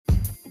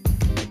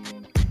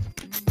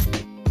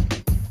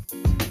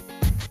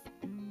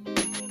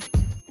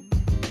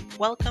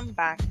Welcome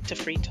back to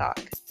Free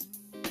Talk.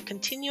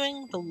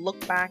 Continuing the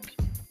look back,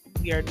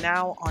 we are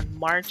now on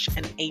March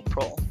and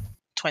April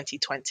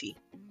 2020.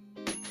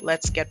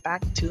 Let's get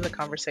back to the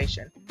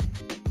conversation.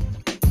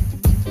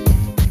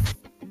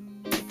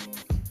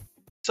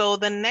 So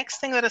the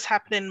next thing that has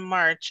happened in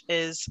March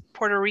is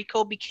Puerto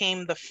Rico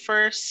became the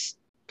first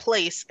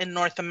place in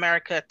North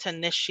America to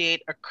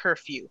initiate a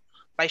curfew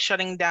by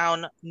shutting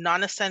down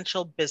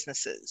non-essential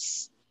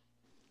businesses.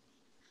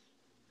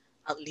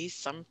 At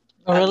least some.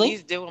 Oh, At really?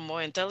 least they were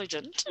more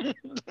intelligent.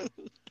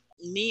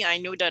 I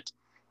knew that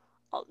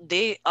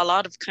a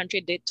lot of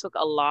country, they took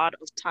a lot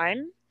of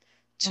time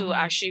to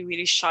actually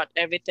really shut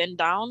everything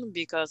down,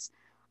 because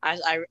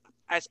as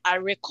I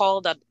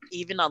recall that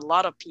even a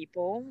lot of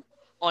people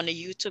on the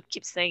YouTube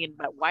keep saying,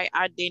 but why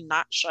are they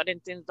not shutting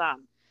things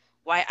down?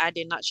 Why are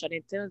they not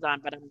shutting things down?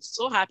 But I'm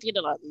so happy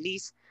that at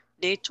least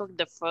they took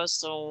the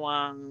first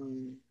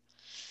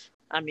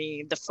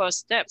the first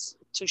steps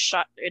to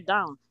shut it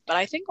down. But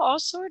I think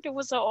also there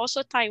was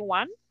also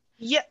Taiwan.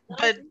 Yeah,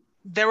 but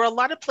there were a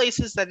lot of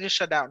places that just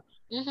shut down.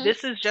 Mhm.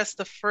 This is just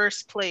the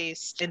first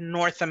place in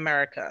North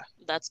America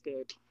That's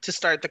good. to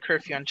start the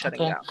curfew on shutting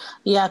down.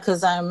 Yeah,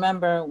 because I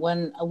remember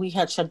when we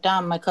had shut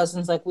down, my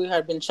cousin's like, we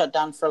had been shut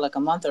down for like a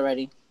month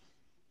already.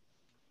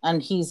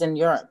 And he's in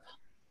Europe.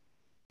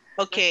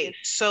 Okay,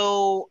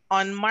 so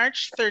on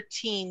March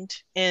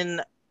 13th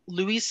in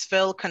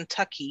Louisville,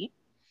 Kentucky,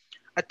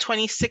 a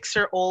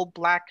 26-year-old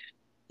Black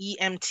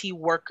EMT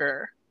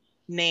worker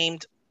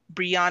named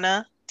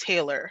Breonna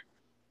Taylor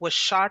was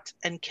shot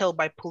and killed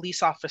by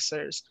police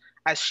officers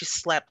as she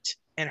slept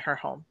in her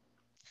home.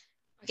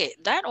 Okay,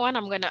 that one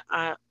I'm gonna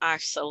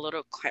ask a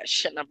little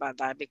question about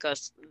that,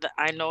 because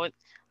I know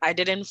I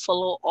didn't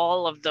follow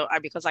all of the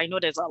because I know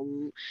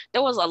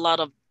there was a lot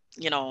of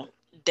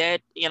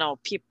dead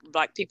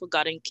Black people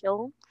getting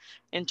killed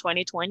in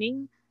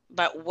 2020.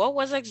 But what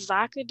was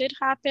exactly did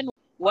happen?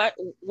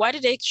 Why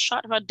did they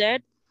shot her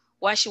dead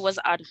while she was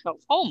at her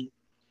home?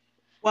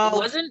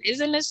 Well, isn't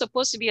it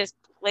supposed to be a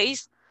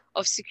place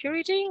of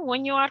security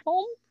when you're at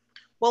home?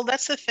 Well,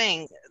 that's the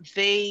thing.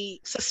 They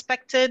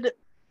suspected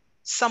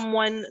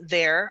someone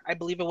there. I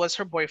believe it was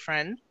her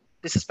boyfriend.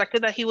 They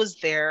suspected that he was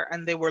there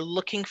and they were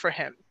looking for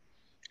him.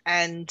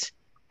 And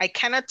I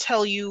cannot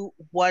tell you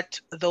what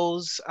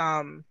those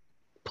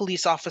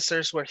police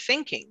officers were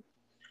thinking,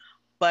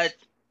 but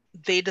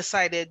they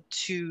decided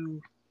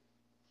to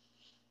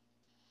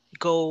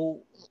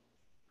go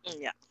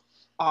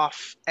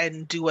off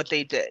and do what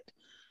they did.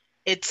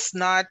 It's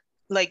not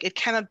like it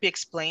cannot be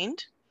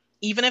explained.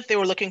 Even if they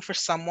were looking for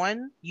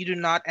someone, you do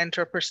not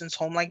enter a person's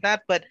home like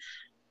that. But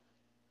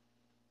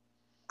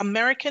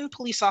American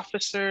police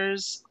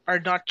officers are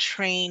not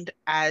trained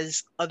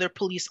as other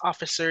police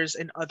officers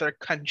in other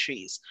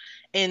countries.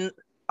 In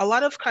a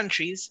lot of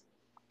countries,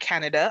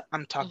 Canada,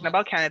 I'm talking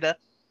about Canada,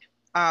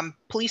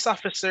 police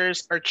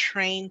officers are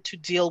trained to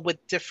deal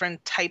with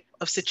different type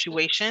of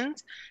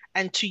situations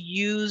and to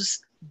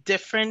use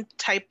different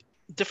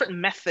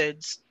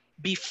methods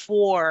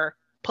before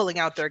pulling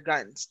out their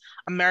guns.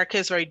 America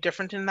is very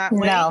different in that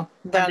way. No,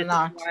 they're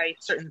not. Why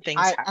certain things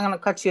happen. I'm going to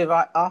cut you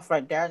off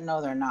right there.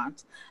 No, they're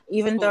not.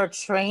 Even they're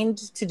trained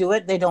to do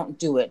it, they don't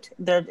do it.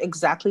 They're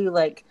exactly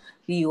like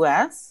the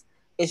US.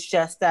 It's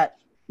just that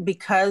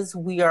because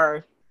we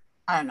are,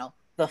 I don't know,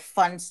 the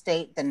fun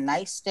state, the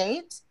nice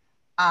state,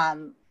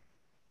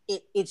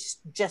 it's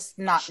just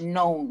not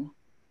known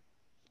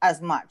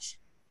as much.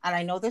 And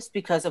I know this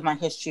because of my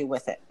history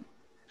with it.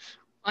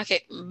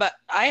 Okay, but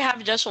I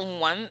have just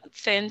one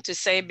thing to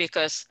say,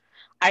 because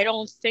I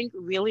don't think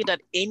really that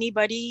any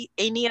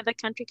other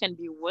country can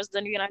be worse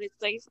than the United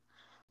States.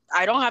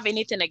 I don't have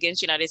anything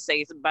against United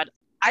States, but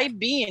I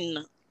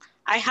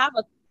have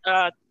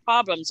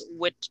problems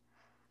with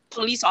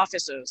police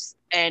officers.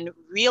 And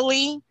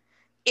really,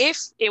 if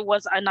it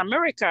was in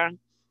America,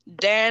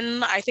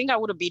 then I think I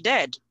would be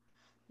dead.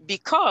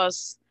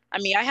 Because,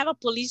 I have a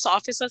police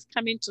officers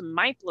coming to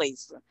my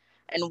place,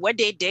 and what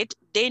they did,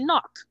 they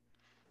knock.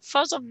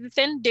 First of the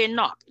thing, they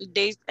knock,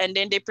 and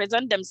then they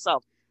present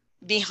themselves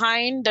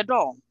behind the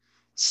door.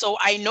 So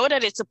I know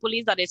that it's a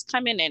police that is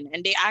coming in,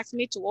 and they ask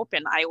me to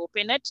open. I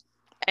open it,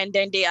 and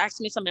then they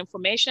ask me some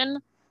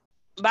information.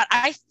 But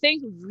I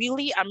think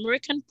really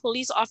American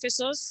police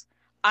officers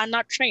are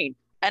not trained.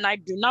 And I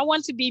do not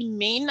want to be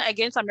mean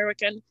against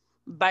American,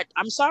 but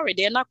I'm sorry,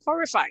 they're not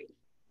qualified.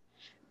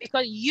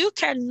 Because you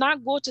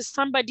cannot go to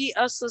somebody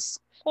else's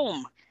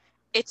home.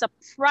 It's a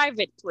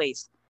private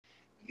place.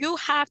 You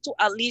have to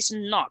at least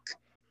knock.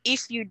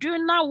 If you do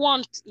not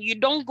want, you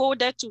don't go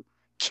there to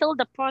kill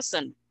the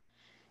person.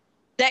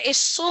 There is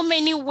so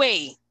many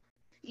ways.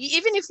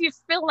 Even if you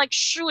feel like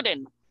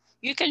shooting,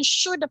 you can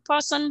shoot the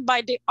person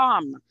by the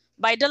arm,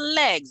 by the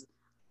legs.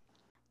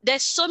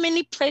 There's so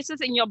many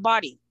places in your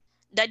body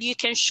that you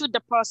can shoot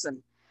the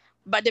person.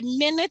 But the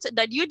minute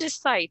that you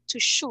decide to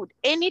shoot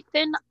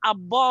anything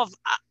above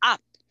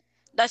up,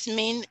 that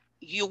means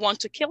you want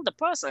to kill the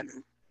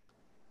person.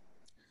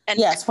 And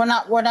yes, we're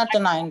not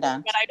denying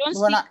that. But I don't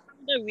see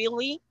Canada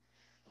really,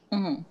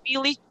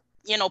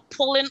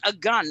 pulling a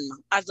gun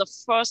as a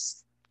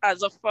first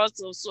as a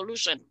first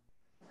solution.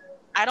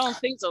 I don't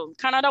think so.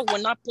 Canada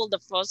will not pull the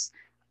first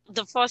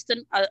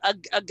thing,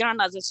 a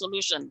gun as a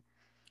solution.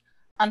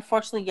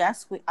 Unfortunately,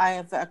 yes, I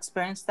have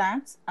experienced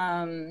that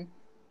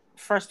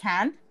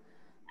firsthand,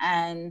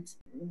 and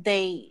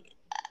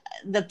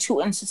the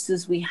two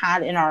instances we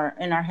had in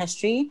our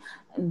history,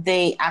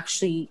 they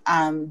actually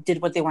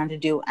did what they wanted to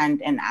do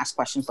and ask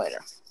questions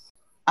later.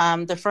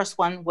 The first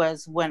one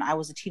was when I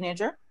was a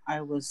teenager.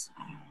 I was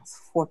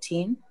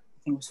 14.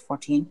 I think it was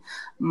 14.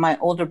 My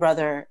older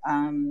brother,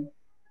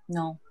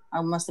 no,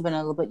 I must have been a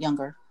little bit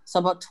younger. So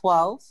about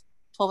 12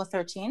 or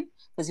 13,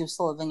 because he was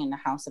still living in the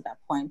house at that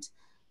point,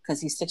 because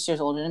he's 6 years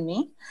older than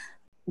me.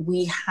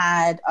 We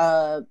had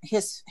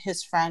his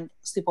friend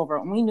sleep over,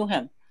 and we knew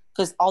him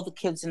because all the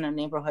kids in the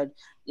neighborhood,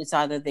 it's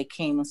either they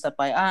came and slept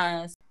by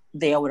us,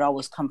 they would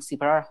always come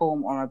sleep at our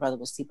home, or my brother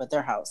would sleep at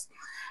their house.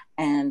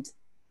 And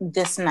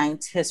this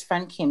night, his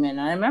friend came in,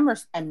 and I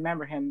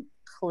remember him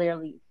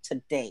clearly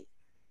today.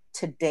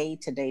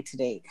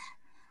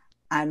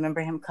 I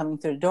remember him coming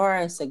through the door.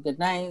 I said, "Good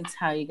night.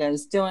 How are you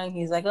guys doing?"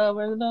 He's like, "Oh,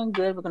 we're doing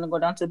good. We're gonna go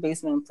down to the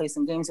basement and play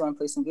some games. You want to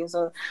play some games?"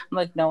 So I'm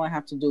like, "No, I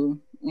have to do,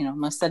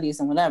 my studies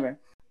and whatever."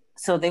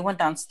 So they went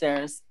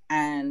downstairs,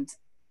 and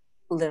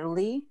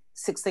literally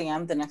 6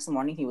 a.m. the next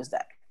morning, he was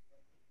dead.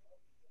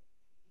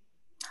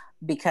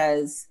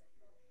 Because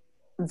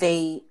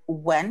they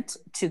went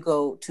to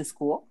go to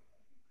school,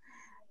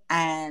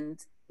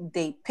 and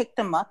they picked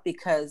them up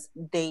because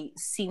they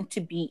seemed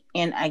to be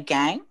in a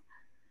gang,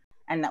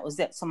 and that was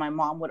it. So my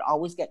mom would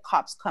always get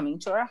cops coming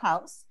to our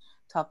house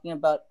talking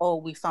about, "Oh,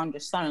 we found your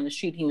son on the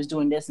street. He was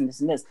doing this and this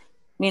and this."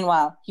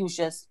 Meanwhile, he was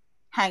just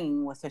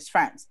hanging with his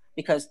friends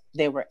because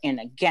they were in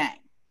a gang.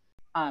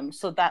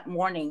 So that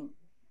morning,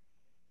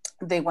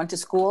 they went to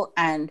school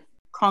and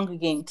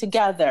congregating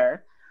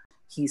together.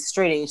 He's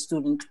straight A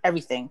student,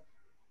 everything.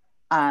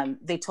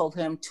 They told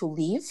him to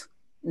leave.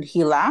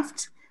 He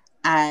left.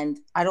 And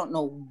I don't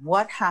know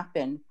what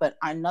happened, but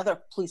another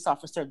police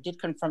officer did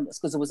confirm this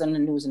because it was in the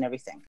news and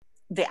everything.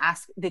 They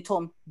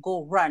told him,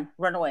 "Go, run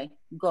away,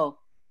 go."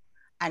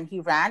 And he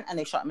ran, and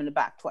they shot him in the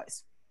back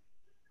twice.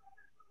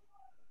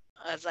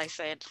 As I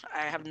said,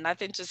 I have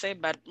nothing to say,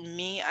 but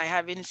me, I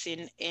haven't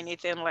seen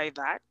anything like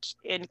that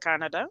in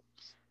Canada.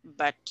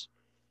 But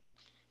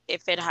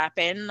if it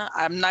happened,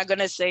 I'm not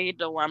gonna say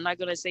though. I'm not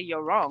gonna say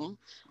you're wrong,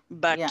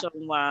 but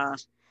Yeah.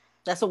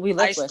 That's what we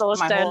live I with. still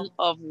stand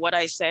of what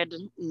I said.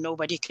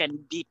 Nobody can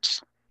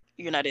beat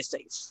United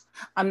States.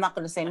 I'm not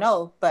going to say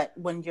no, but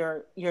when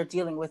you're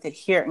dealing with it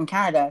here in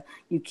Canada,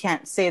 you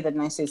can't say that the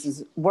United States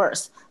is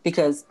worse,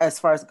 because as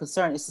far as I'm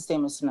concerned, it's the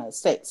same as the United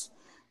States.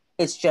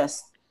 It's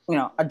just,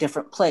 a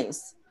different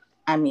place.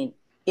 I mean,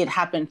 it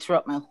happened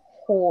throughout my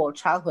whole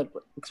childhood,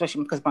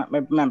 especially because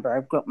remember,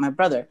 I grew up with my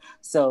brother.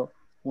 So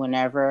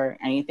whenever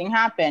anything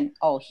happened,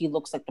 oh, he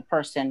looks like the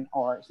person,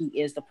 or he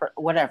is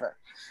whatever.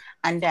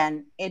 And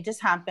then it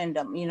just happened,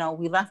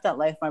 we left that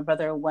life. My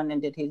brother went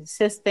and did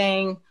his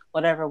thing,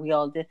 whatever we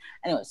all did.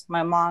 Anyways,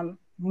 my mom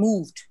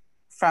moved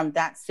from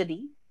that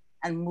city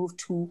and moved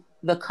to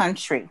the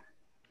country.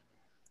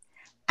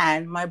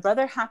 And my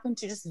brother happened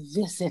to just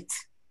visit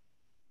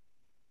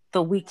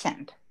the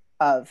weekend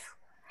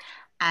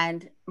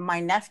and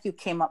my nephew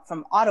came up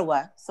from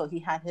Ottawa. So he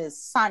had his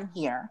son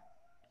here.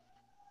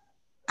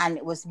 And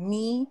it was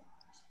me,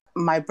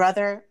 my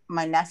brother,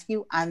 my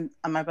nephew, and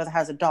my brother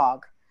has a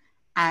dog.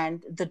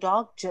 And the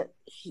dog,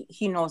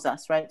 he knows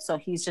us, right? So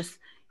he's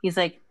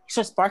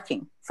just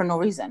barking for no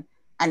reason.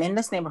 And in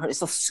this neighborhood,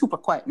 it's a super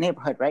quiet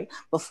neighborhood, right?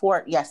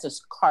 Before, yes,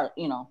 there's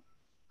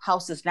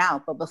houses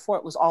now, but before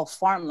it was all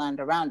farmland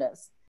around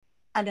us.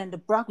 And then the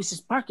dog was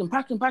just barking.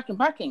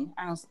 And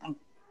I was like,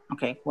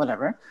 okay,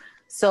 whatever.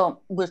 So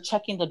we're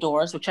checking the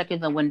doors, we're checking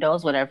the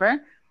windows,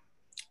 whatever.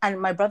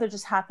 And my brother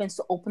just happens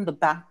to open the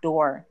back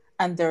door,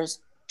 and there's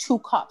 2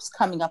 cops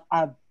coming up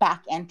our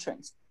back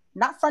entrance,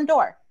 not front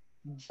door,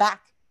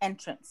 back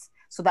entrance.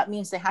 So that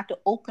means they had to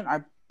open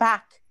our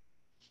back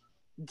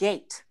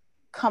gate,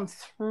 come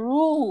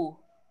through,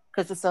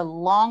 because it's a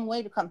long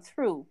way to come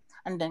through,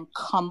 and then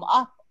come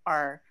up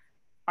our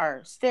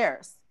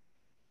stairs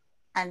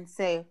and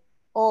say,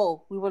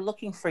 "Oh, we were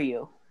looking for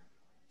you."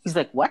 He's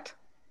like, "What?"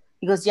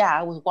 He goes, "Yeah,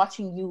 I was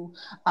watching you.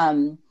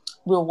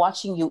 We were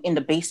watching you in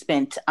the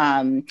basement,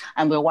 and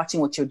we were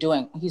watching what you're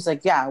doing." He's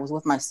like, "Yeah, I was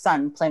with my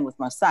son, playing with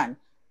my son."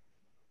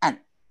 And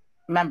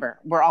remember,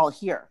 we're all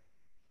here.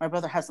 My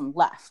brother hasn't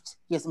left.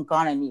 He hasn't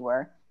gone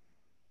anywhere.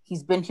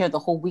 He's been here the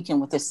whole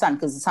weekend with his son,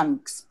 because the son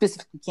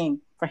specifically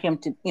came for him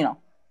to,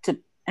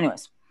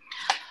 anyways.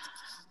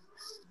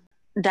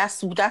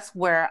 That's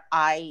where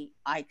I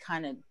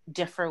kind of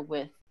differ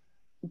with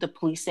the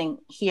policing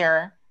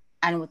here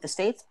and with the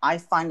States. I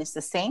find it's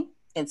the same.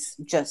 It's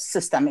just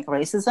systemic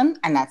racism,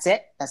 and that's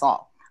it. That's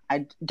all.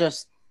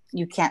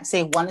 You can't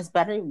say one is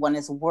better, one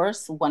is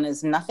worse, one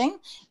is nothing.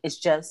 It's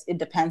just, it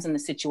depends on the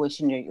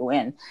situation you're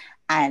in.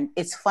 And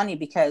it's funny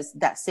because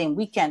that same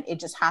weekend, it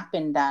just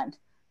happened that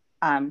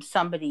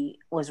somebody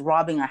was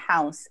robbing a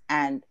house,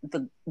 and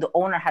the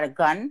owner had a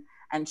gun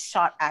and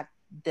shot at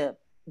the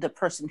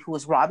person who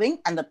was robbing,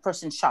 and the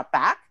person shot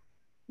back.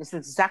 This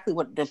is exactly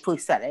what the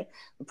police said.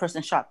 The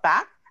person shot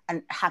back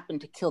and happened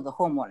to kill the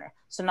homeowner.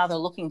 So now they're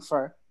looking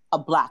for a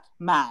Black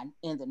man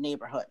in the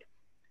neighborhood.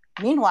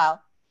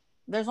 Meanwhile,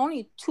 there's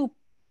only 2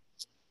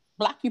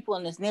 Black people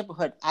in this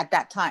neighborhood at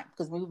that time,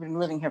 because we've been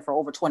living here for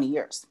over 20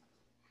 years.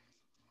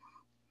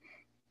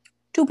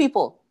 2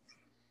 people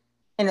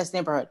in this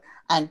neighborhood.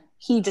 And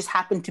he just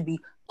happened to be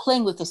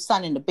playing with his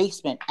son in the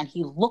basement, and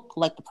he looked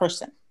like the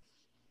person.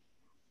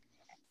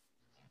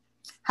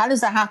 How does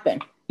that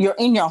happen? You're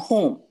in your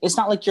home. It's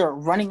not like you're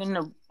running in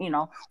the,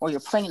 or you're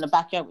playing in the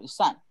backyard with your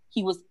son.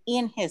 He was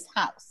in his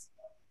house.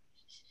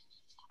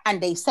 And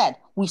they said,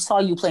 we saw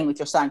you playing with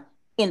your son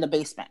in the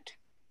basement.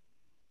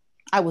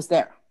 I was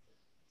there.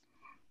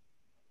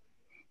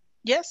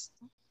 Yes,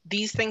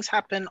 these things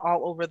happen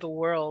all over the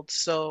world.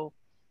 So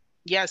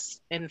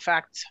yes, in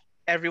fact,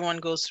 everyone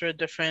goes through a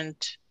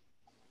different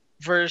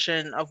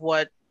version of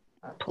what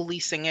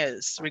policing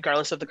is,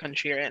 regardless of the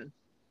country you're in.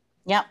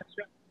 Yeah,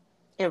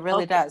 it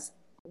really does.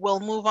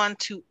 We'll move on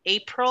to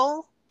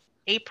April.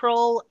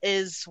 April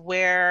is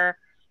where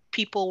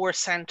people were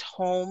sent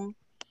home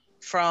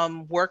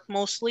from work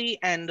mostly,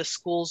 and the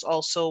schools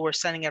also were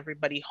sending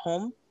everybody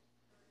home.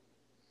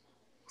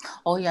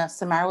 Oh yeah,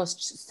 Samara was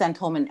sent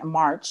home in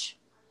March,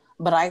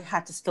 but I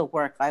had to still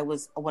work. I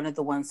was one of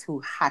the ones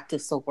who had to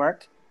still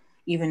work,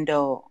 even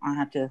though I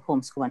had to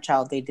homeschool my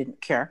child. They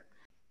didn't care.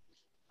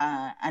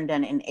 And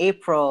then in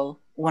April,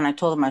 when I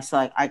told them,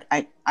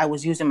 I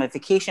was using my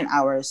vacation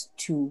hours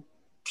to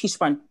teach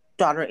my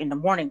daughter in the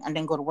morning and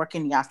then go to work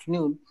in the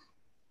afternoon.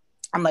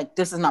 I'm like,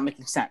 this is not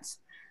making sense.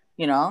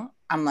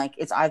 I'm like,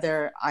 it's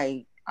either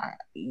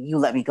you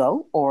let me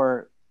go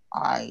or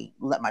I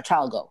let my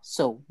child go.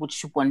 So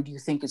which one do you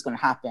think is going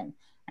to happen?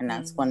 And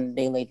that's when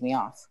they laid me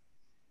off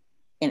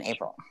in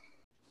April.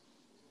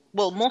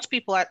 Well, most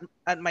people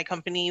at my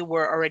company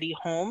were already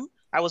home.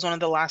 I was one of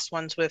the last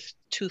ones with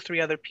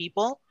 2-3 other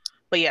people.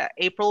 But yeah,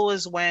 April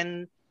was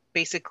when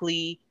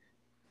basically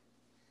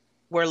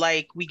we're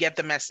like, we get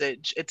the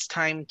message. It's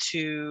time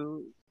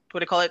to,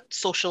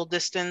 social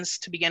distance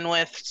to begin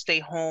with, stay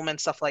home and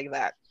stuff like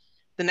that.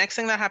 The next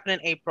thing that happened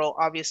in April,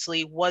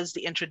 obviously, was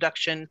the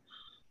introduction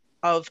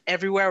of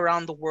everywhere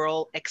around the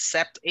world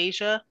except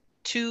Asia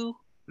to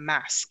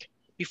mask.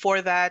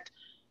 Before that,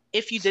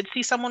 if you did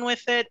see someone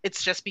with it,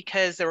 it's just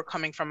because they were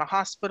coming from a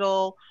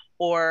hospital,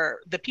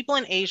 or the people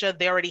in Asia,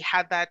 they already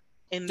had that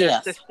in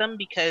their system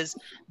because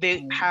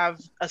they have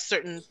a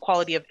certain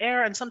quality of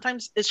air. And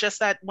sometimes it's just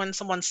that when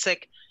someone's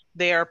sick,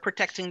 they are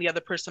protecting the other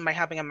person by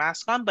having a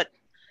mask on. But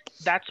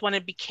that's when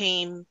it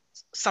became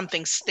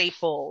something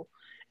staple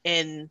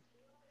in,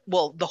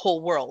 the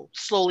whole world,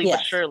 slowly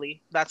but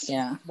surely. That's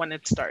when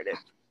it started.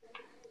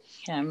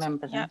 Yeah, I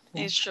remember that.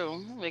 Yeah, it's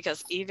true.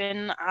 Because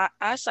even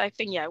as I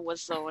think, it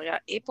was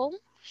April.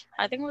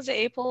 I think it was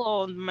April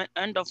or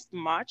end of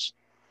March.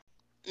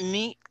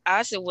 It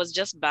was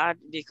just bad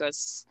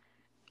because,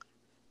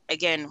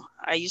 again,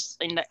 I used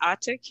in the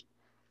Arctic.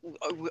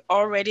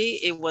 Already,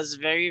 it was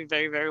very,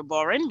 very, very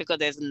boring because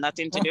there's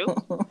nothing to do.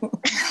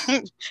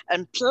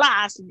 And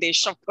plus, they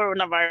shot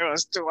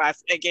coronavirus to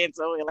us again.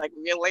 So we're like,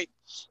 really?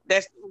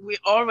 We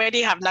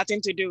already have nothing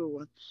to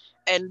do.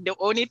 And the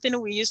only thing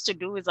we used to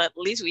do is at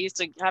least we used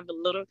to have a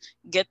little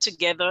get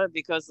together,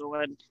 because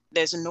when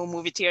there's no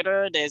movie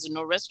theater, there's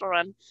no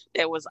restaurant,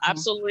 there was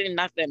absolutely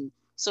nothing.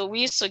 So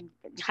we used to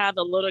have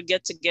a little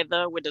get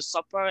together with the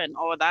supper and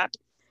all that.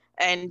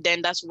 And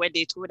then that's where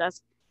they told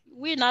us,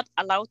 we're not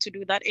allowed to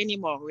do that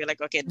anymore. We're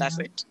like, okay, that's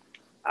it.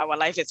 Our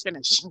life is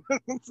finished.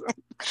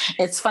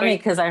 It's funny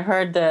because I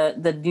heard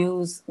the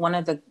news, one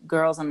of the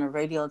girls on the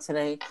radio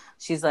today,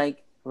 she's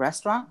like,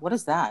 restaurant? What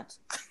is that?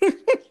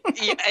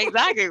 Yeah,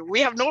 exactly. We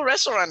have no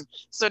restaurant.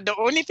 So the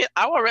only thing,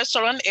 our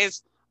restaurant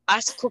is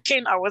us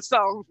cooking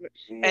ourselves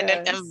and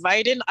then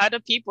inviting other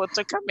people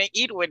to come and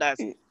eat with us.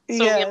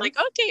 So we're like,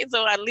 okay,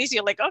 so at least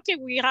you're like, okay,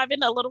 we're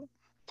having a little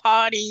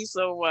party.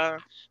 So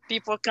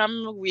people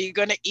come, we're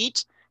going to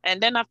eat.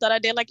 And then after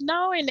that, they're like,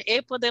 no, in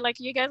April, they're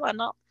like, you guys are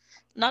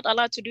not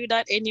allowed to do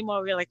that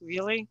anymore. We're like,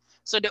 really?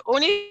 So the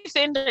only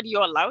thing that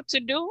you're allowed to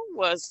do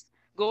was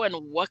go and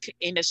walk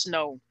in the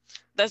snow.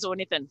 That's the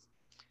only thing.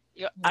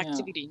 Your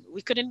activity.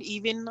 We couldn't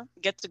even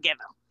get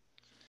together.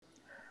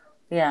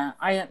 Yeah,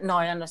 I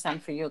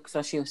understand for you,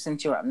 especially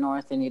since you're up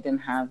north and you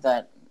didn't have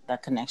that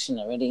connection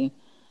already.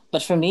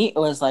 But for me, it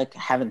was like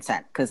heaven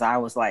sent, because I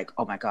was like,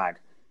 oh my God,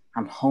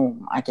 I'm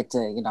home. I get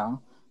to,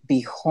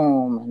 be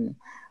home and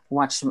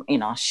watch,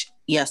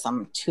 yes,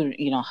 I'm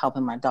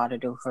helping my daughter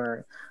do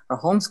her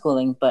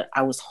homeschooling, but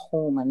I was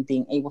home and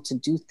being able to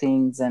do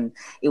things, and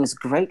it was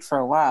great for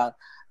a while.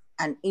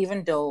 And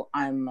even though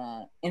I'm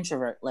an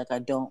introvert, like I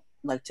don't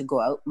like to go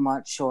out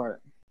much,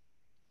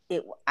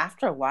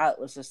 after a while, it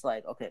was just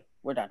like, okay,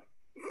 we're done.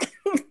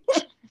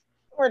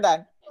 We're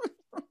done.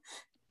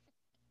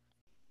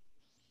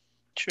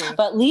 True.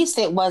 But at least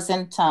it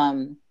wasn't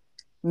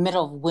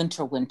middle of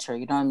winter,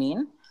 you know what I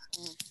mean?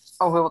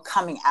 Or we were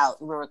coming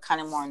out, we were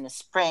kind of more in the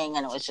spring,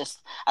 and it was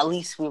just, at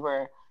least we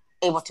were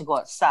able to go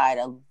outside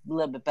a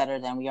little bit better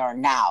than we are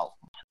now.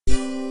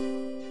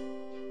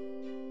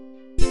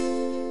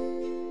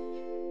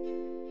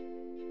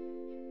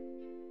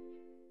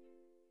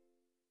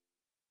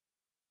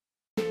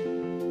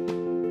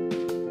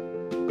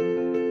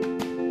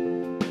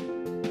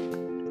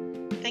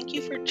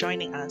 Thank you for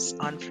joining us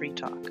on Free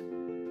Talk.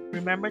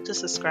 Remember to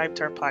subscribe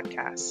to our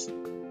podcast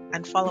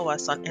and follow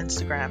us on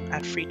Instagram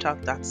at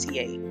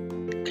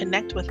freetalk.ca.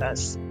 Connect with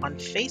us on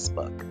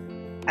Facebook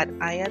at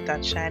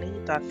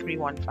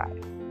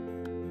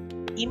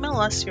aya.shani.315. Email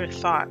us your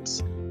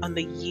thoughts on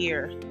the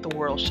year the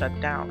world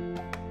shut down.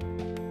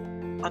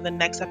 On the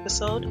next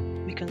episode,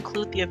 we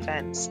conclude the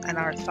events and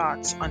our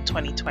thoughts on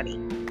 2020.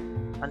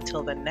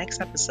 Until the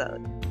next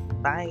episode,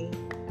 bye.